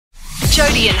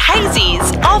Jodie and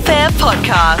Hayes's Off-Air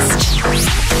Podcast.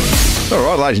 All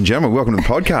right, ladies and gentlemen, welcome to the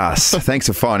podcast. Thanks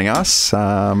for finding us,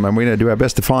 and we're going to do our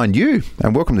best to find you.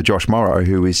 And welcome to Josh Morrow,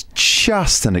 who is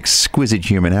just an exquisite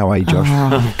human. How are you, Josh?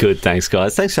 I'm good, thanks,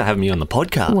 guys. Thanks for having me on the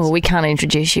podcast. Well, we can't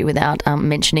introduce you without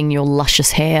mentioning your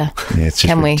luscious hair. Yeah, it's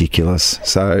just ridiculous.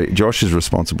 So Josh is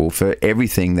responsible for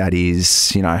everything that is,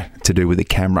 to do with the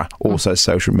camera, also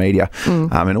social media,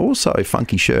 and also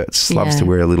funky shirts. Loves to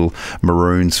wear a little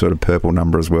maroon sort of purple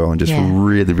number as well, and just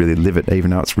really, really live it,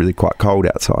 even though it's really quite cold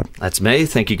outside. That's me.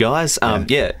 Thank you, guys.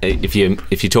 If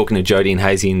you're talking to Jodie and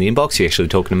Hayesy in the inbox, you're actually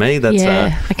talking to me. That's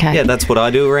that's what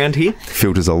I do around here.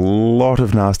 Filters a lot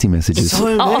of nasty messages.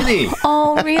 So many.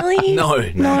 Oh, really? No,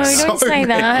 don't say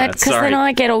that, because then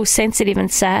I get all sensitive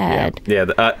and sad. Yeah.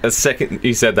 A second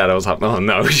you said that, I was like, oh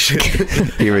no.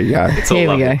 Here we go.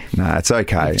 Here we go. No, it's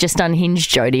okay. You've just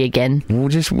unhinged Jodie again. Well,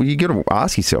 you got to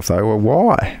ask yourself though, well,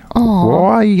 why? Oh.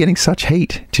 Why are you getting such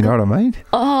heat? Do you know what I mean?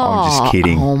 Oh, I'm just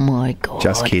kidding. Oh my God.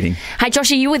 Just kidding. Hey,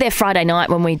 Joshy, you were there Friday night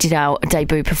when we did our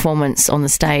debut performance on the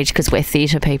stage, because we're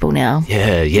theatre people now.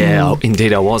 Yeah.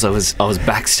 Indeed, I was. I was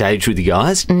backstage with you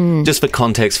guys. Just for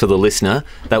context for the listener,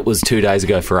 that was 2 days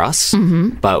ago for us.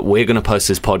 But we're going to post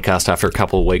this podcast after a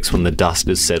couple of weeks when the dust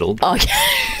has settled. Okay.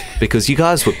 Because you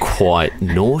guys were quite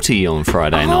naughty on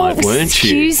Friday night, weren't you?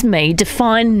 Excuse me,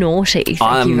 define naughty.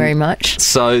 Thank you very much.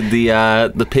 So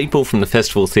the people from the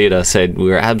Festival Theatre said we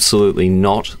were absolutely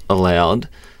not allowed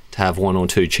to have one or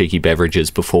two cheeky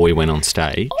beverages before we went on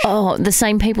stage. Oh, the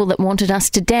same people that wanted us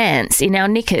to dance in our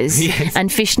knickers and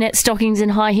fishnet stockings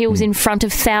and high heels in front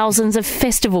of thousands of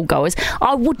festival goers.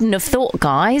 I wouldn't have thought,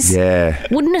 guys. Yeah.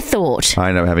 Wouldn't have thought. I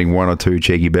end up having one or two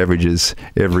cheeky beverages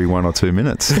every 1 or 2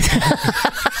 minutes.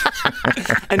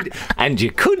 and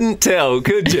you couldn't tell,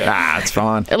 could you? It's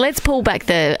fine. Let's pull back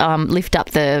the, lift up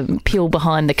the peel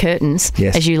behind the curtains,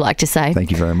 as you like to say. Thank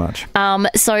you very much.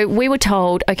 So we were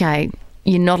told, okay,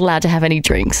 you're not allowed to have any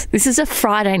drinks. This is a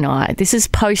Friday night. This is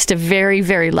post a very,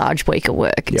 very large week of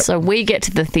work. Yep. So we get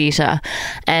to the theatre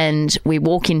and we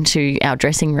walk into our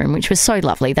dressing room, which was so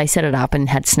lovely. They set it up and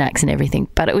had snacks and everything,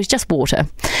 but it was just water.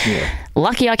 Yeah.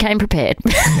 Lucky I came prepared.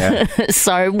 Yeah.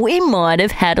 So we might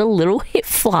have had a little hip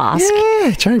flask.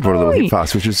 Yeah, Jodie brought a little hip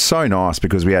flask, which was so nice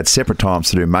because we had separate times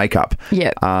to do makeup.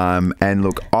 Yeah. And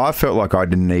look, I felt like I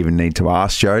didn't even need to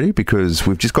ask Jodie because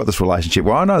we've just got this relationship.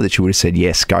 Well, I know that she would have said,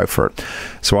 yes, go for it.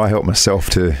 So I helped myself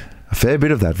to a fair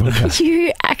bit of that vodka.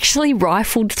 You actually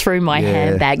rifled through my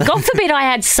handbag. God forbid I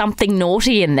had something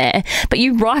naughty in there, but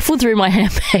you rifled through my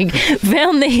handbag,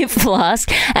 found the hip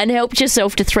flask, and helped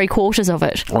yourself to 3/4 of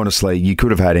it. Honestly, you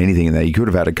could have had anything in there. You could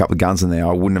have had a couple of guns in there.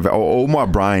 I wouldn't have. All my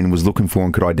brain was looking for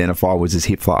and could identify was this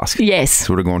hip flask. Yes.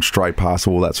 So would have gone straight past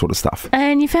all that sort of stuff.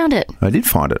 And you found it. I did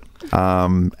find it.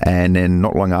 And then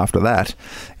not long after that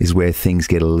is where things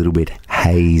get a little bit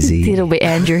hazy. A little bit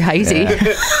Andrew Hazy.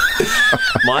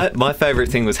 My favourite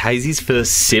thing was Hazy's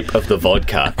first sip of the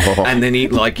vodka. And then he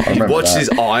watched his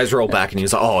eyes roll back and he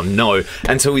was like, oh no.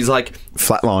 And so he's like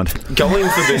flatlined. Going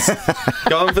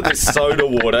for this soda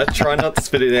water, trying not to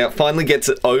spit it out, finally gets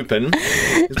it open,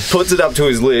 puts it up to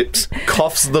his lips,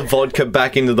 coughs the vodka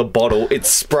back into the bottle, it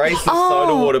sprays the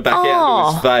soda water back out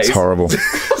into his face. It's horrible.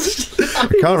 I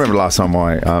can't remember last time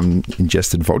I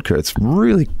ingested vodka. It's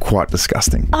really quite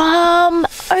disgusting.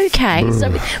 Okay.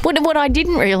 So what I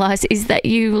didn't realise is that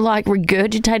you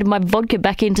regurgitated my vodka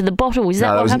back into the bottle. Is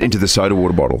that what happened? Was into the soda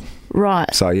water bottle.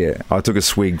 Right. So, yeah, I took a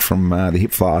swig from the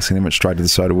hip flask and then went straight to the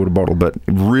soda water bottle, but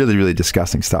really, really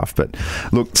disgusting stuff. But,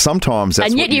 look, sometimes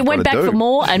that's and yet what you went back for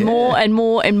more and more and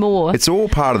more and more. It's all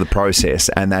part of the process,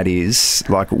 and that is,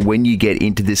 when you get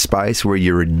into this space where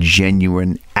you're a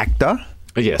genuine actor,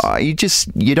 yes.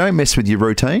 You don't mess with your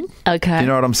routine. Okay. Do you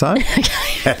know what I'm saying?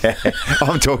 Okay.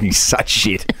 I'm talking such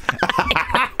shit.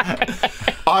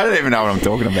 I don't even know what I'm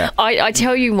talking about. I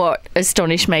tell you what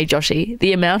astonished me, Joshy,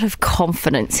 the amount of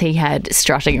confidence he had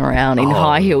strutting around in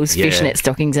high heels, fishnet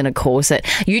stockings and a corset.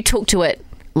 You took to it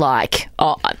like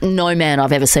no man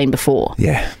I've ever seen before.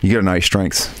 Yeah, you got to know your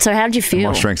strengths. So how did you feel?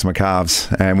 My strengths are my calves.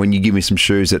 And when you give me some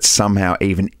shoes that somehow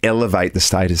even elevate the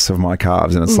status of my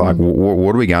calves, and it's like,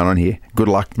 what are we going on here? Good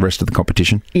luck the rest of the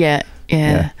competition. Yeah.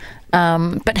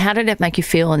 But how did it make you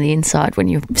feel on the inside when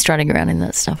you're strutting around in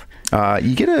that stuff?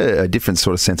 You get a different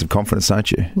sort of sense of confidence,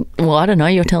 don't you? Well, I don't know.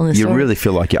 You're telling the story. You really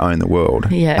feel like you own the world.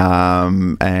 Yeah.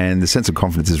 And the sense of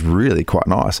confidence is really quite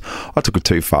nice. I took it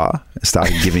too far. I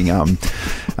started giving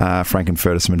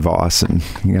Frankenfurter some advice, and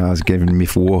I was giving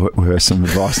Miff Warhurst some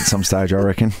advice at some stage, I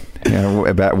reckon,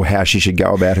 about how she should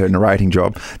go about her narrating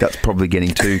job. That's probably getting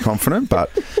too confident,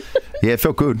 but Yeah, it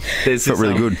felt good. Felt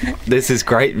really good. There's this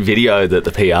great video that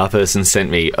the PR person sent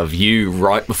me of you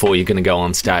right before you're going to go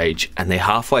on stage, and they're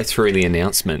halfway through the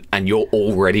announcement, and you're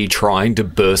already trying to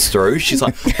burst through. She's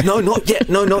like, "No, not yet.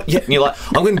 No, not yet." And you're like,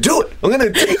 "I'm going to do it. I'm going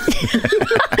to do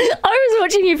it." I was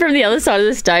watching you from the other side of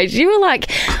the stage. You were like,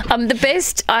 the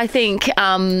best, I think,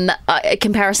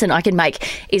 comparison I can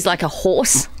make is like a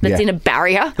horse that's in a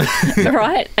barrier,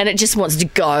 right? And it just wants to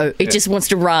go. It just wants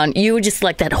to run. You were just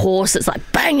like that horse that's like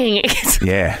banging it.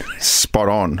 Yeah, spot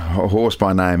on. A horse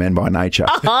by name and by nature.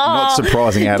 Not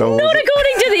surprising at all. Not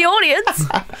according to the audience.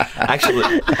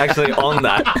 Actually, on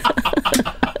that,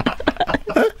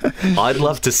 I'd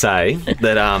love to say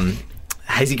that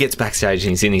Hayesy gets backstage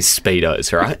and he's in his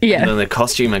Speedos, right? Yeah. And then the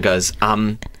costumer goes,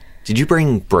 did you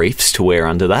bring briefs to wear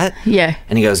under that? Yeah.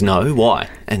 And he goes, no, why?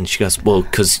 And she goes, well,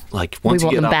 because like once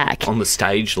you get up back on the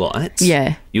stage lights,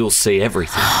 yeah, you'll see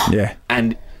everything. Yeah.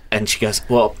 And she goes,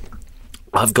 well,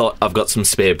 I've got some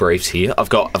spare briefs here. I've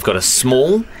got a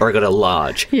small or I got a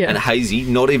large. Yeah. And Hayesy,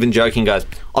 not even joking, goes,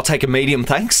 I'll take a medium,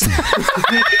 thanks.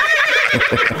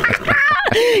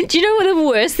 Do you know what the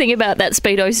worst thing about that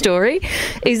Speedo story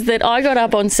is? That I got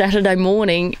up on Saturday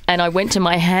morning and I went to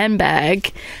my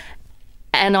handbag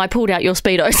and I pulled out your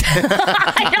Speedos.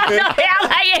 I don't know how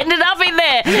they ended up in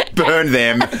there. Burn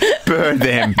them. Burn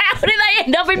them. How did they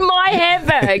end up in my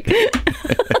handbag?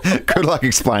 Good luck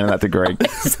explaining that to Greg.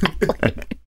 Exactly.